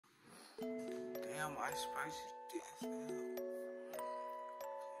Damn, I spicy this.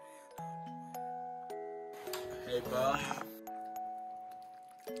 Hey, bro.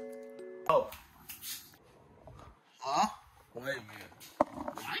 Oh. Huh? Wait a minute.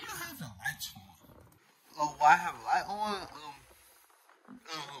 Why you have the lights on? Oh, why I have a light on?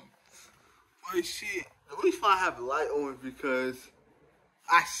 Well, shit. The reason why I have a light on is because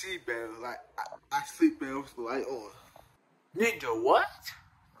I see better. Like, I sleep better with the light on. Ninja, what?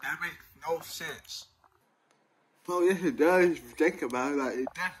 That makes no sense. Well, yes, it does. If you think about it, like, it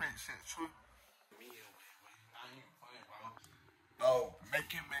does make sense. True. Bro,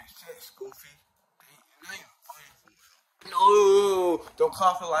 make it make sense, Goofy. Not even funny for you. No, don't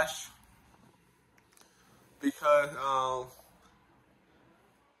call for lights. Because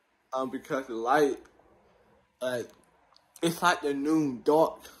the light, like, it's like the new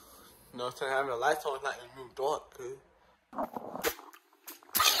dark. You know what I'm saying? Having the lights on is like the new dark, cuz.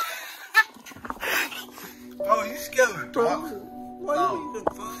 Bro, you scared of the dark? Why you even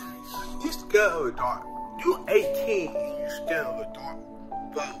funny? You scared of the dark. You 18 and you scared of the dark.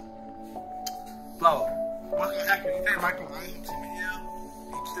 Bro, what's gonna happen? You think Michael Williams to me here?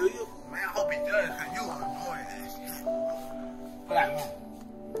 He kill you? Man, I hope he does, cause you are annoying ass shit. But I'm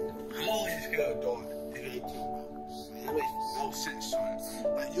always scared of the dark. Nigga 18, bro. That makes no sense, son.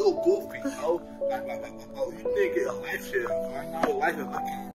 Like, you a goofy, bro. Like, bro, you nigga a life shit, bro. I know your life is looking.